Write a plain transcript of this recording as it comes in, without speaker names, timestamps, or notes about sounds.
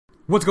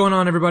What's going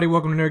on, everybody?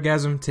 Welcome to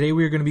Nerdgasm. Today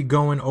we are going to be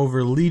going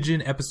over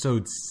Legion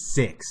episode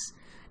 6.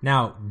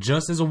 Now,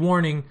 just as a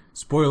warning,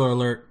 spoiler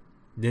alert,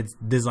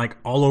 there's like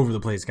all over the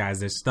place,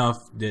 guys. There's stuff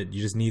that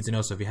you just need to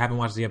know. So if you haven't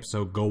watched the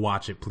episode, go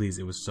watch it, please.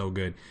 It was so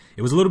good.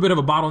 It was a little bit of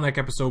a bottleneck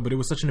episode, but it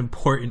was such an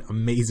important,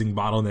 amazing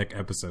bottleneck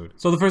episode.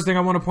 So the first thing I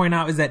want to point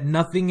out is that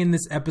nothing in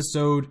this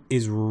episode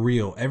is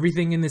real.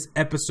 Everything in this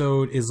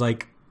episode is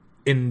like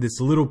in this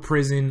little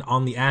prison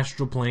on the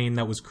astral plane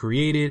that was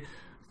created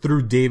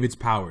through David's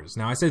powers.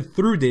 Now, I said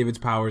through David's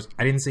powers.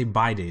 I didn't say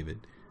by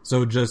David.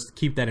 So just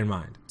keep that in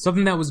mind.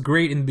 Something that was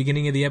great in the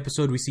beginning of the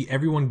episode, we see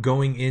everyone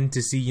going in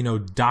to see,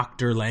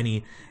 Dr.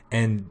 Lenny,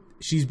 and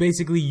she's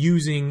basically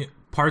using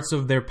parts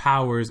of their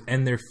powers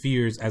and their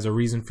fears as a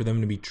reason for them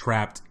to be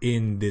trapped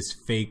in this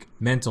fake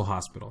mental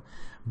hospital.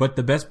 But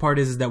the best part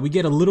is that we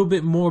get a little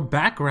bit more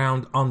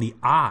background on the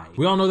Eye.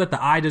 We all know that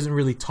the Eye doesn't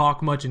really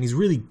talk much and he's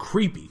really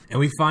creepy. And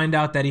we find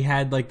out that he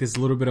had like this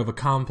little bit of a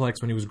complex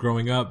when he was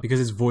growing up because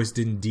his voice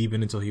didn't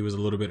deepen until he was a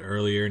little bit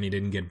earlier and he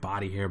didn't get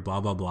body hair, blah,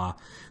 blah, blah.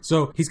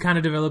 So he's kind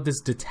of developed this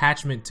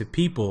detachment to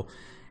people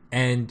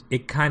and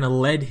it kind of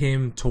led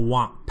him to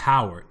want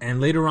power.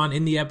 And later on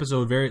in the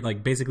episode,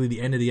 basically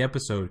the end of the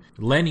episode,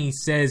 Lenny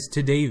says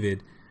to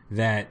David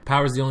that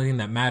power is the only thing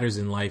that matters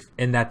in life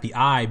and that the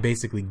Eye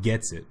basically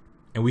gets it.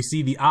 And we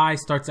see the Eye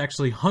starts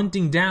actually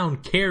hunting down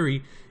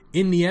Carrie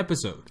in the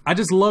episode. I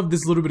just love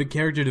this little bit of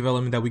character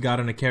development that we got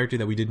on a character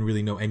that we didn't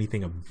really know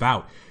anything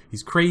about.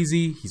 He's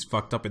crazy, he's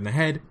fucked up in the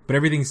head, but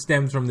everything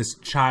stems from this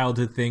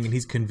childhood thing and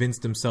he's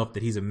convinced himself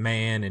that he's a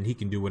man and he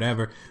can do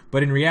whatever.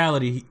 But in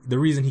reality, the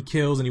reason he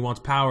kills and he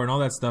wants power and all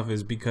that stuff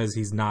is because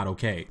he's not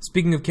okay.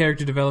 Speaking of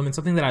character development,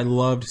 something that I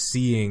loved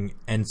seeing,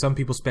 and some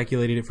people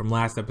speculated it from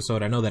last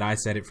episode, I know that I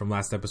said it from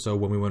last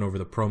episode when we went over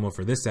the promo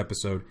for this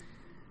episode,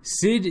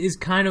 Sid is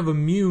kind of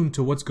immune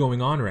to what's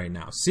going on right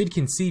now. Sid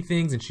can see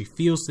things and she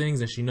feels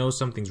things and she knows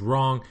something's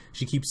wrong.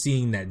 She keeps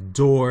seeing that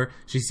door.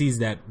 She sees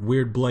that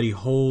weird bloody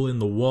hole in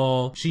the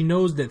wall. She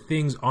knows that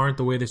things aren't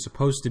the way they're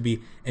supposed to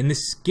be, and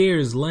this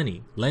scares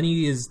Lenny.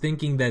 Lenny is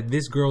thinking that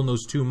this girl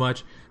knows too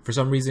much. For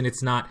some reason,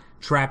 it's not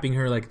trapping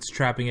her like it's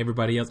trapping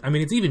everybody else. I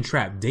mean, it's even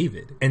trapped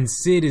David. And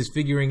Sid is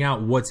figuring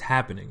out what's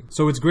happening.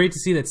 So it's great to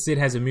see that Sid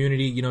has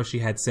immunity. She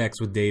had sex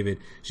with David.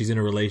 She's in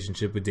a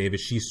relationship with David.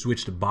 She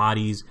switched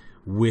bodies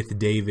with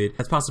David.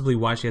 That's possibly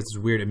why she has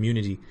this weird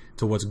immunity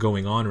to what's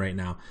going on right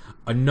now.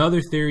 Another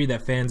theory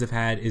that fans have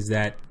had is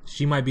that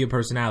she might be a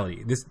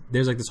personality.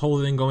 There's like this whole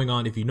thing going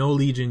on. If you know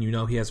Legion, you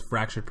know he has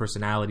fractured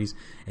personalities,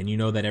 and you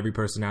know that every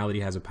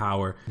personality has a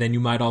power. Then you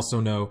might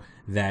also know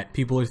that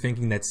people are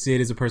thinking that Sid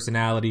is a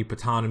personality,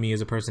 Patanomy is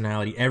a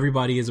personality,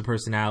 everybody is a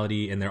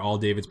personality, and they're all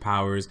David's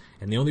powers,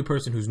 and the only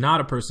person who's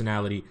not a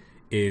personality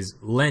is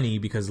Lenny,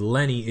 because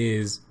Lenny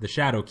is the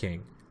Shadow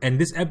King.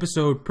 And this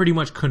episode pretty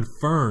much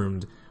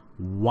confirmed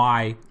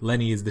why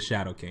Lenny is the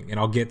Shadow King, and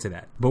I'll get to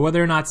that. But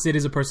whether or not Sid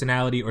is a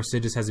personality or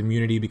Sid just has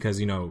immunity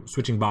because,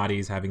 switching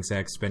bodies, having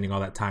sex, spending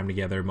all that time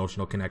together,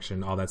 emotional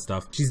connection, all that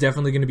stuff, she's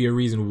definitely going to be a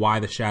reason why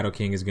the Shadow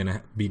King is going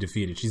to be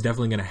defeated. She's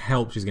definitely going to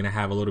help. She's going to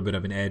have a little bit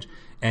of an edge,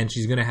 and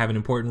she's going to have an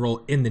important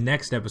role in the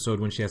next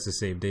episode when she has to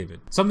save David.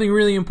 Something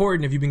really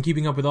important, if you've been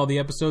keeping up with all the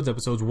episodes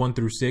 1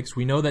 through 6,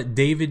 we know that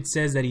David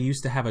says that he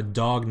used to have a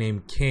dog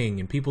named King,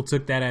 and people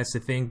took that as to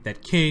think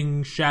that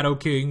King, Shadow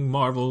King,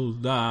 Marvel,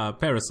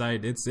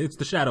 Parasite, it's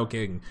the Shadow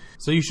King.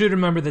 So you should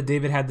remember that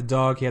David had the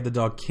dog. He had the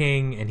dog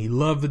King, and he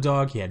loved the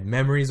dog. He had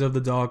memories of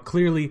the dog.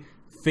 Clearly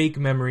fake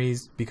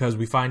memories, because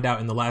we find out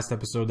in the last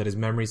episode that his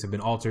memories have been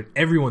altered.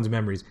 Everyone's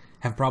memories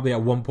have probably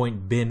at one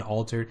point been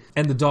altered,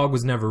 and the dog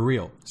was never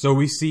real. So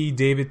we see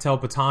David tell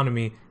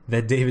Patanomy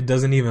that David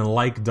doesn't even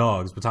like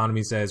dogs.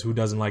 Patanomy says, "Who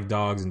doesn't like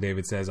dogs?" And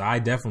David says, "I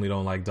definitely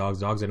don't like dogs.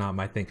 Dogs are not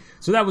my thing."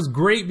 So that was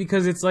great,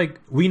 because it's like,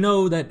 we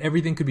know that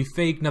everything could be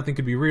fake, nothing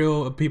could be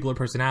real. People are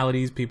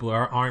personalities, people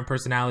aren't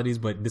personalities,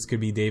 but this could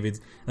be David's,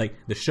 like,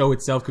 the show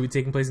itself could be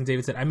taking place in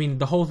David's head. I mean,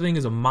 the whole thing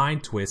is a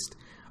mind twist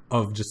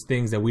of just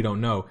things that we don't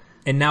know.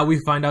 And now we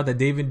find out that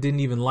David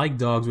didn't even like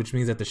dogs, which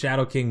means that the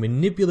Shadow King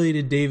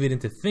manipulated David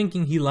into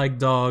thinking he liked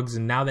dogs.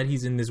 And now that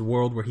he's in this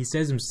world where he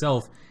says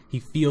himself, he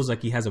feels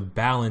like he has a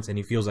balance and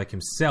he feels like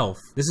himself.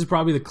 This is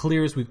probably the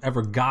clearest we've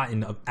ever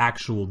gotten of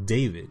actual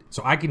David.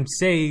 So I can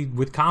say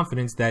with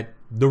confidence that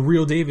the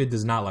real David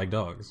does not like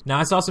dogs. Now,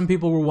 I saw some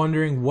people were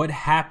wondering what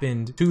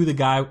happened to the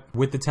guy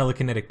with the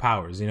telekinetic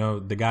powers.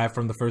 The guy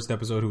from the first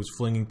episode who was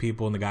flinging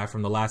people, and the guy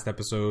from the last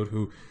episode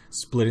who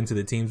split into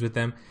the teams with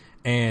them.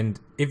 And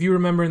if you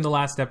remember in the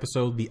last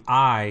episode, the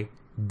Eye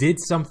did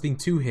something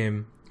to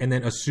him and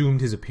then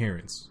assumed his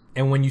appearance.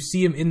 And when you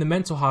see him in the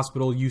mental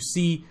hospital, you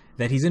see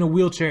that he's in a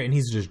wheelchair and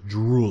he's just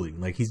drooling.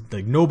 Like, he's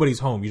like, nobody's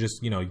home. You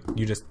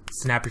just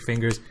snap your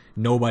fingers.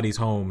 Nobody's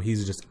home.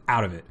 He's just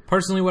out of it.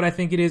 Personally, what I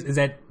think it is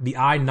that the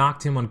Eye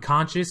knocked him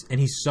unconscious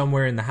and he's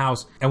somewhere in the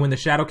house. And when the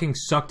Shadow King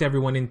sucked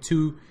everyone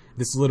into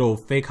this little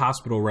fake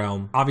hospital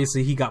realm.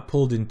 Obviously, he got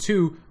pulled in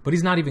too, but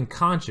he's not even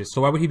conscious.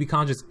 So why would he be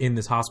conscious in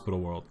this hospital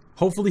world?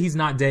 Hopefully he's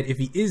not dead. If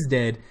he is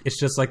dead, it's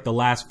just like the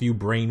last few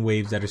brain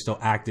waves that are still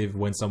active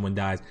when someone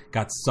dies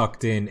got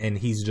sucked in, and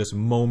he's just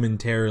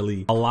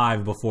momentarily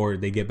alive before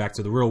they get back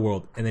to the real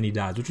world, and then he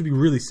dies, which would be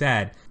really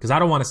sad because I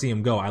don't want to see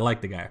him go. I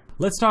like the guy.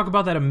 Let's talk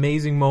about that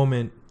amazing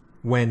moment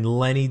when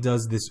Lenny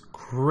does this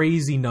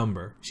crazy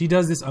number. She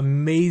does this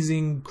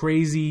amazing,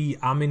 crazy,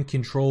 I'm in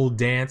control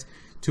dance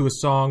to a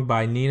song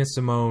by Nina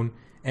Simone.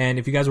 And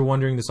if you guys were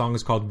wondering, the song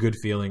is called Good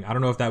Feeling. I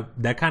don't know if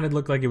that kind of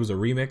looked like it was a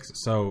remix.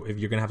 So if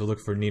you're going to have to look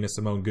for Nina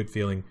Simone Good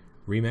Feeling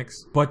remix.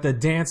 But the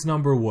dance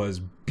number was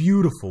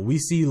beautiful. We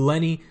see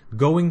Lenny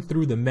going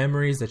through the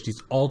memories that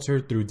she's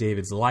altered through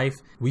David's life.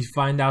 We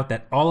find out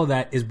that all of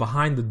that is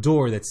behind the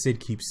door that Sid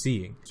keeps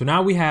seeing. So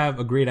now we have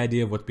a great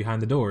idea of what's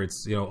behind the door.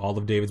 It's, you know, all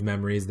of David's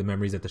memories, the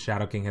memories that the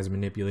Shadow King has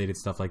manipulated,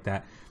 stuff like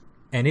that.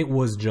 And it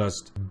was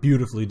just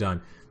beautifully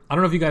done. I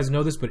don't know if you guys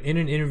know this, but in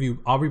an interview,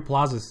 Aubrey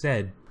Plaza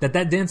said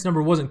that dance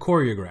number wasn't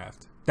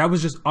choreographed. That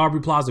was just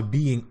Aubrey Plaza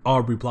being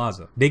Aubrey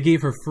Plaza. They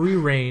gave her free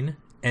reign,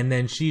 and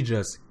then she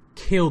just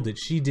killed it.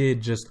 She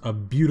did just a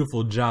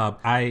beautiful job.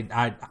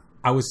 I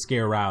was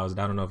scare-roused.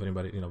 I don't know if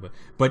anybody,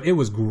 but it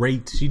was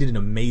great. She did an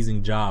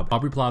amazing job.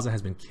 Aubrey Plaza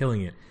has been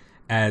killing it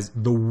as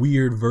the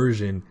weird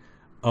version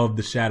of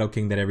the Shadow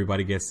King that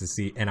everybody gets to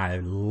see, and I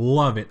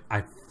love it.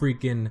 I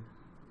freaking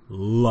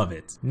love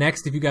it.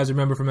 Next, if you guys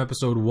remember from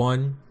episode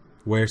 1,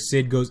 where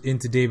Sid goes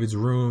into David's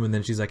room and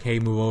then she's like, hey,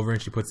 move over, and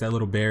she puts that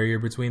little barrier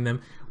between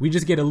them. We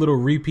just get a little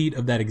repeat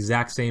of that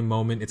exact same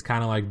moment. It's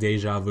kind of like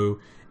deja vu.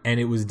 And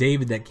it was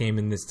David that came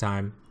in this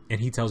time, and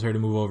he tells her to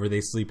move over.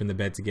 They sleep in the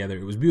bed together.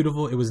 It was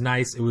beautiful. It was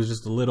nice. It was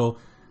just a little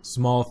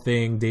small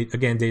thing,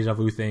 again, deja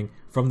vu thing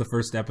from the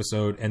first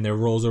episode, and their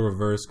roles are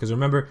reversed. Because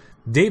remember,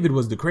 David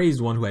was the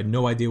crazed one who had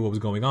no idea what was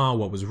going on,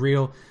 what was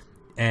real.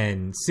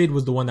 And Sid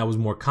was the one that was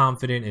more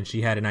confident, and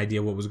she had an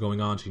idea what was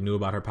going on. She knew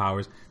about her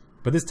powers.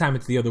 But this time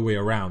it's the other way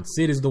around.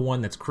 Sid is the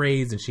one that's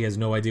crazed and she has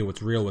no idea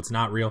what's real, what's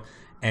not real.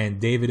 And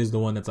David is the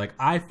one that's like,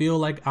 I feel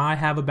like I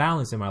have a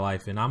balance in my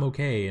life and I'm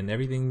okay and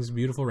everything's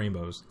beautiful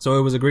rainbows. So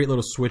it was a great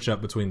little switch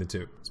up between the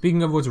two.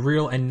 Speaking of what's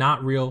real and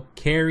not real,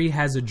 Carrie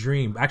has a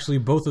dream. Actually,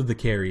 both of the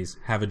Carries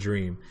have a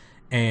dream.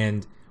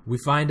 And we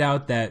find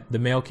out that the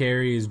male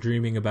Carrie is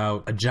dreaming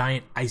about a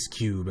giant ice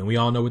cube. And we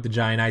all know what the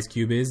giant ice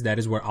cube is. That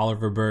is where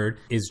Oliver Bird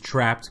is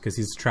trapped, because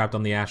he's trapped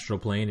on the astral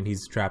plane and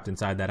he's trapped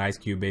inside that ice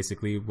cube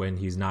basically when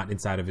he's not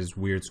inside of his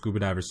weird scuba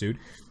diver suit.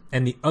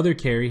 And the other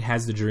Carrie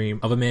has the dream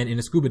of a man in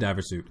a scuba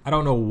diver suit. I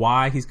don't know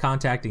why he's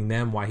contacting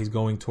them, why he's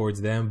going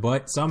towards them,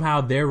 but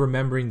somehow they're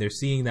remembering, they're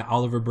seeing that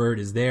Oliver Bird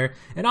is there.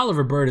 And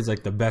Oliver Bird is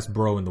like the best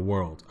bro in the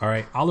world, all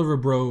right? Oliver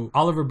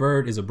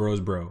Bird is a bro's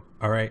bro,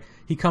 all right?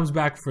 He comes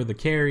back for the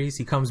Carries,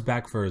 he comes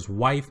back for his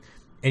wife,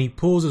 and he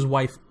pulls his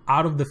wife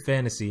out of the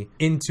fantasy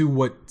into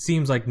what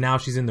seems like now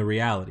she's in the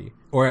reality.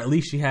 Or at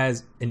least she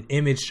has an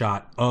image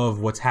shot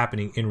of what's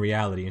happening in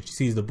reality. And she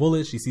sees the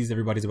bullets, she sees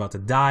everybody's about to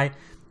die.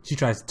 She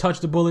tries to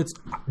touch the bullets.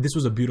 This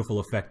was a beautiful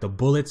effect. The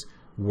bullets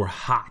were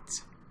hot.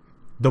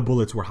 The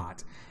bullets were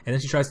hot. And then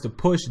she tries to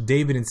push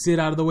David and Sid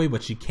out of the way,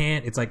 but she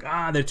can't. It's like,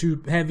 they're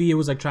too heavy. It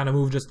was like trying to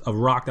move just a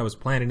rock that was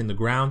planted in the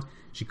ground.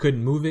 She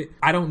couldn't move it.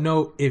 I don't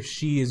know if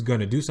she is going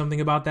to do something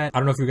about that. I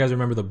don't know if you guys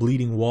remember the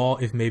bleeding wall,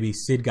 if maybe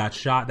Sid got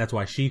shot. That's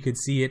why she could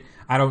see it.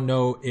 I don't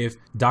know if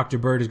Dr.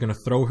 Bird is going to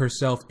throw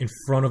herself in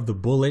front of the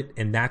bullet,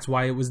 and that's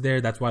why it was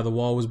there. That's why the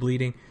wall was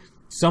bleeding.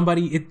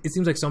 It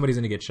seems like somebody's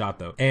going to get shot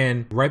though.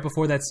 And right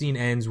before that scene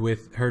ends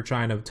with her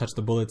trying to touch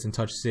the bullets and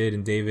touch Sid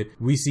and David,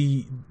 we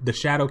see the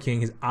Shadow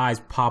King, his eyes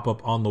pop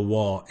up on the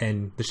wall,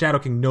 and the Shadow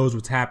King knows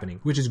what's happening,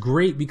 which is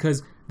great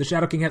because the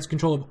Shadow King has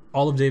control of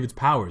all of David's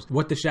powers.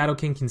 What the Shadow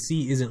King can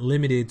see isn't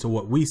limited to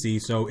what we see,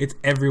 so it's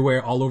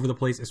everywhere, all over the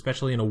place,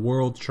 especially in a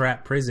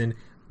world-trapped prison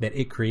that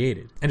it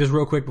created. And just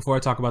real quick before I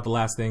talk about the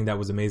last thing that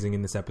was amazing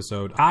in this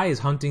episode, I is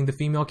hunting the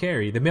female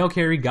Carrie. The male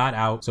Carrie got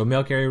out, so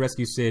male Carrie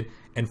rescues Sid,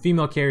 and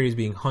female Carrie is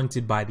being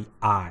hunted by the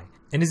Eye.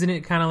 And isn't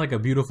it kind of like a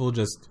beautiful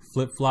just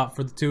flip-flop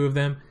for the two of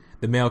them?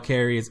 The male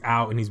Carrie is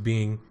out and he's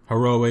being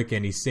heroic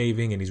and he's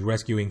saving and he's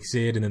rescuing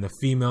Sid, and then the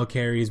female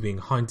Carrie is being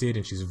hunted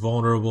and she's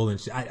vulnerable, and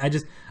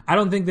I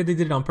don't think that they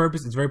did it on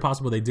purpose. It's very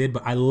possible they did,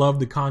 but I love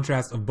the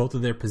contrast of both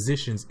of their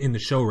positions in the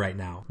show right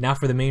now. Now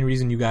for the main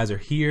reason you guys are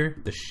here,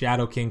 the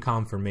Shadow King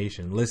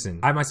confirmation. Listen,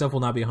 I myself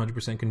will not be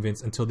 100%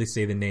 convinced until they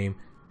say the name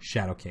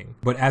Shadow King.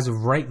 But as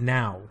of right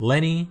now,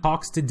 Lenny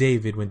talks to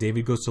David when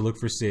David goes to look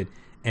for Sid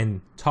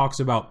and talks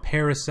about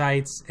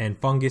parasites and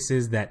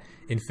funguses that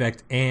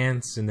infect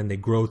ants, and then they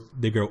grow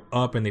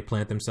up and they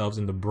plant themselves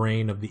in the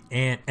brain of the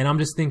ant. And I'm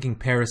just thinking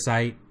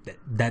parasite,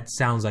 that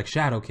sounds like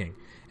Shadow King.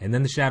 And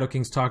then the Shadow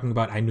King's talking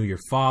about, I knew your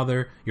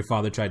father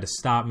tried to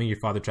stop me, your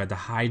father tried to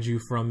hide you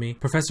from me.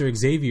 Professor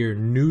Xavier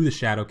knew the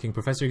Shadow King,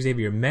 Professor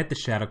Xavier met the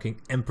Shadow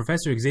King, and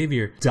Professor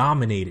Xavier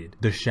dominated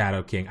the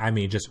Shadow King. I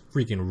mean, just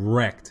freaking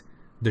wrecked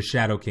the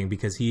Shadow King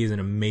because he is an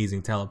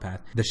amazing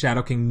telepath. The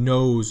Shadow King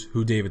knows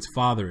who David's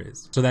father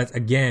is. So that's,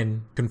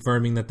 again,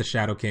 confirming that the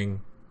Shadow King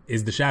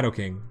is the Shadow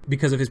King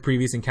because of his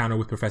previous encounter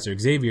with Professor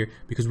Xavier,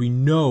 because we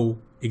know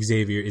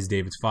Xavier is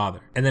David's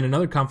father. And then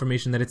another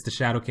confirmation that it's the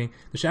Shadow King.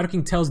 The Shadow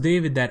King tells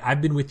David that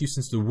I've been with you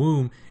since the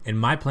womb, and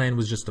my plan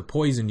was just to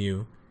poison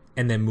you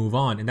and then move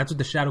on. And that's what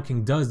the Shadow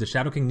King does. The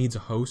Shadow King needs a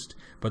host,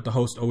 but the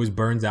host always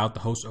burns out. The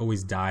host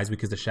always dies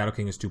because the Shadow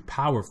King is too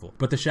powerful.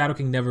 But the Shadow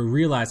King never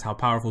realized how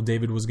powerful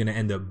David was going to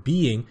end up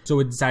being, so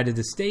it decided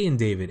to stay in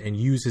David and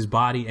use his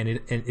body. And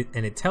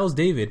it tells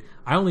David,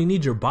 I only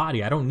need your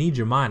body. I don't need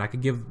your mind. I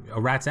could give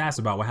a rat's ass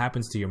about what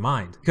happens to your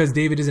mind. Because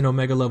David is an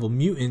Omega level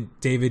mutant,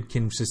 David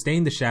can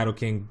sustain the Shadow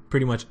King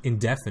pretty much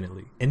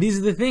indefinitely. And these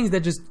are the things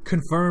that just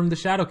confirm the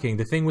Shadow King.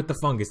 The thing with the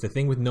fungus, the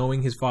thing with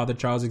knowing his father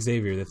Charles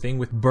Xavier, the thing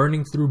with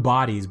burning through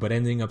bodies but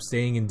ending up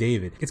staying in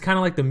David. It's kind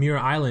of like the Mirror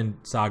Island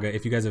saga,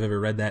 if you guys have ever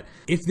read that.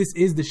 If this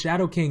is the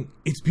Shadow King,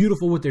 it's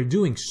beautiful what they're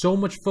doing. So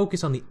much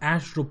focus on the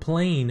astral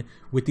plane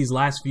with these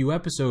last few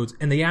episodes,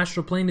 and the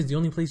astral plane is the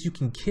only place you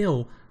can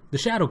kill the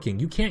Shadow King.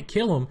 You can't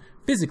kill him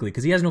physically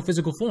because he has no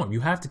physical form.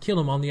 You have to kill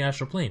him on the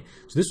astral plane.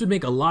 So this would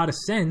make a lot of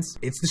sense.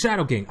 It's the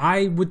Shadow King.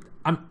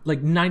 I'm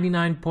like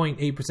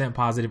 99.8%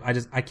 positive.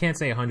 I can't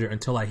say 100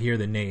 until I hear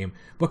the name.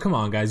 But come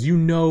on, guys, you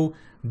know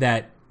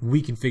that we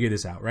can figure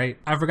this out, right?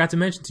 I forgot to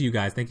mention to you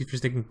guys, thank you for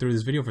sticking through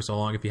this video for so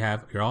long. If you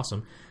have, you're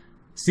awesome.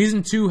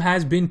 Season 2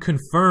 has been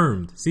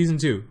confirmed. Season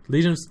 2.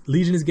 Legion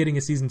is getting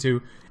a Season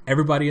 2.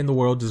 Everybody in the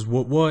world just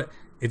what?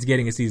 It's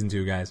getting a Season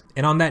 2, guys.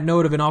 And on that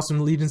note of an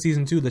awesome Legion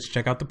Season 2, let's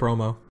check out the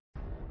promo.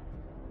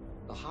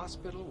 The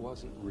hospital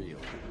wasn't real.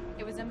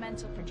 It was a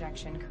mental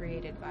projection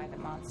created by the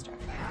monster.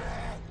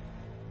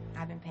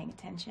 I've been paying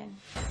attention.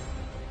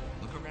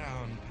 Look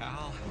around,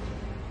 pal.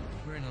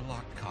 We're in a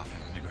locked coffin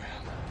on the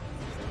ground.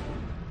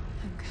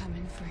 I'm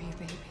coming for you,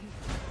 baby.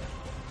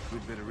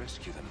 We'd better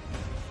rescue them.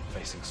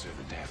 Facing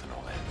certain death and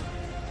all that.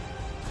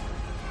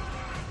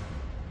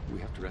 We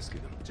have to rescue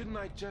them. Didn't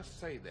I just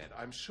say that?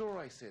 I'm sure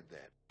I said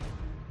that.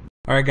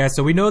 Alright guys,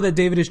 so we know that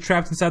David is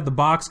trapped inside the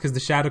box because the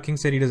Shadow King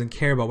said he doesn't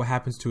care about what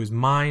happens to his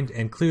mind,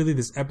 and clearly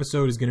this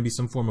episode is going to be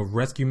some form of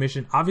rescue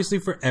mission, obviously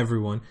for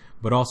everyone,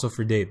 but also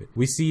for David.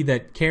 We see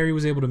that Carrie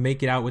was able to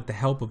make it out with the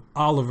help of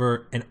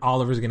Oliver, and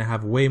Oliver's going to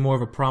have way more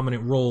of a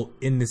prominent role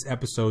in this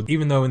episode,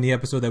 even though in the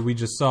episode that we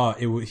just saw,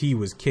 he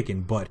was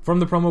kicking butt.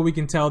 From the promo we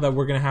can tell that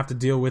we're going to have to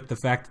deal with the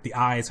fact that the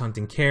Eye is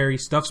hunting Carrie.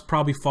 Stuff's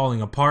probably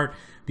falling apart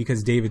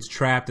because David's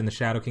trapped and the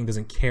Shadow King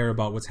doesn't care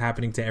about what's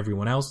happening to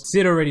everyone else.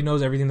 Sid already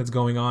knows everything that's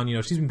going on. You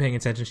know, she's been paying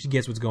attention. She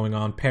gets what's going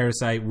on.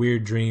 Parasite,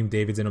 weird dream,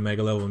 David's an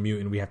Omega level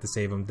mutant. We have to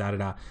save him,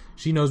 da-da-da.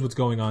 She knows what's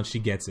going on. She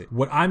gets it.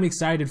 What I'm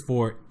excited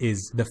for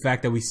is the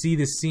fact that we see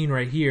this scene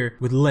right here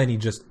with Lenny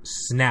just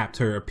snapped.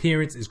 Her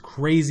appearance is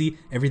crazy.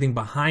 Everything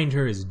behind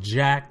her is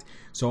jacked.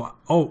 So,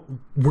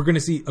 we're going to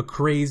see a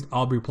crazed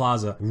Aubrey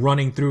Plaza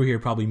running through here,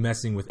 probably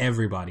messing with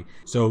everybody.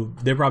 So,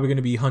 they're probably going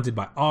to be hunted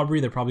by Aubrey.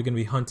 They're probably going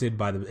to be hunted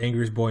by the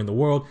angriest boy in the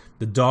world.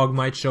 The dog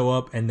might show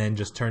up and then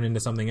just turn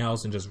into something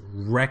else and just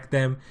wreck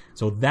them.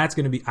 So, that's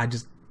going to be,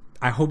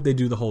 I hope they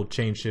do the whole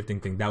chain shifting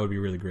thing. That would be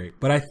really great.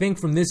 But I think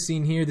from this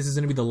scene here, this is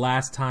going to be the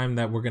last time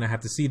that we're going to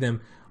have to see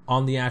them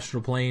on the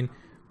astral plane,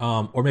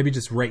 or maybe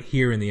just right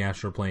here in the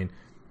astral plane.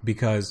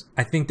 Because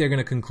I think they're going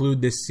to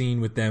conclude this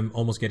scene with them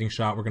almost getting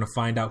shot. We're going to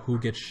find out who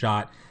gets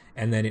shot,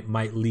 and then it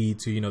might lead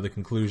to, you know, the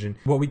conclusion.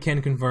 What we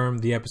can confirm,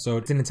 the episode,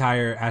 it's an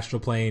entire astral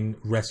plane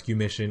rescue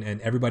mission,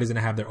 and everybody's going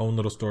to have their own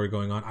little story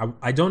going on.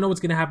 I don't know what's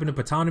going to happen to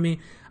Patanomy.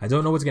 I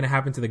don't know what's going to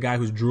happen to the guy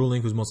who's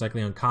drooling, who's most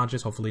likely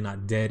unconscious, hopefully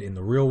not dead in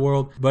the real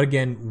world. But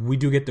again, we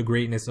do get the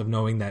greatness of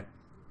knowing that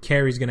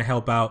Carrie's going to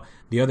help out.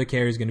 The other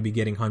Carrie's going to be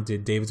getting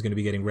hunted. David's going to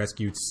be getting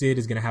rescued. Sid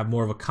is going to have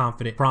more of a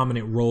confident,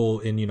 prominent role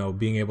in, you know,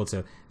 being able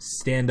to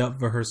stand up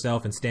for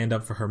herself and stand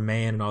up for her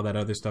man and all that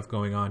other stuff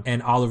going on.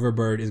 And Oliver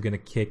Bird is going to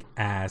kick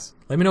ass.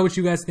 Let me know what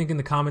you guys think in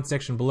the comment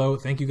section below.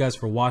 Thank you guys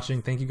for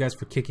watching. Thank you guys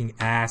for kicking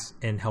ass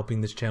and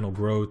helping this channel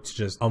grow to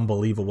just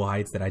unbelievable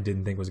heights that I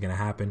didn't think was going to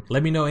happen.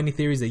 Let me know any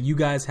theories that you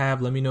guys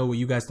have. Let me know what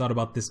you guys thought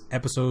about this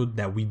episode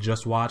that we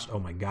just watched. Oh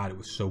my God, it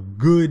was so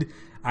good.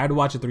 I had to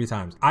watch it 3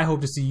 times. I hope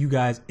to see you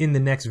guys in the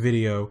next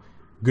video.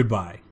 Goodbye.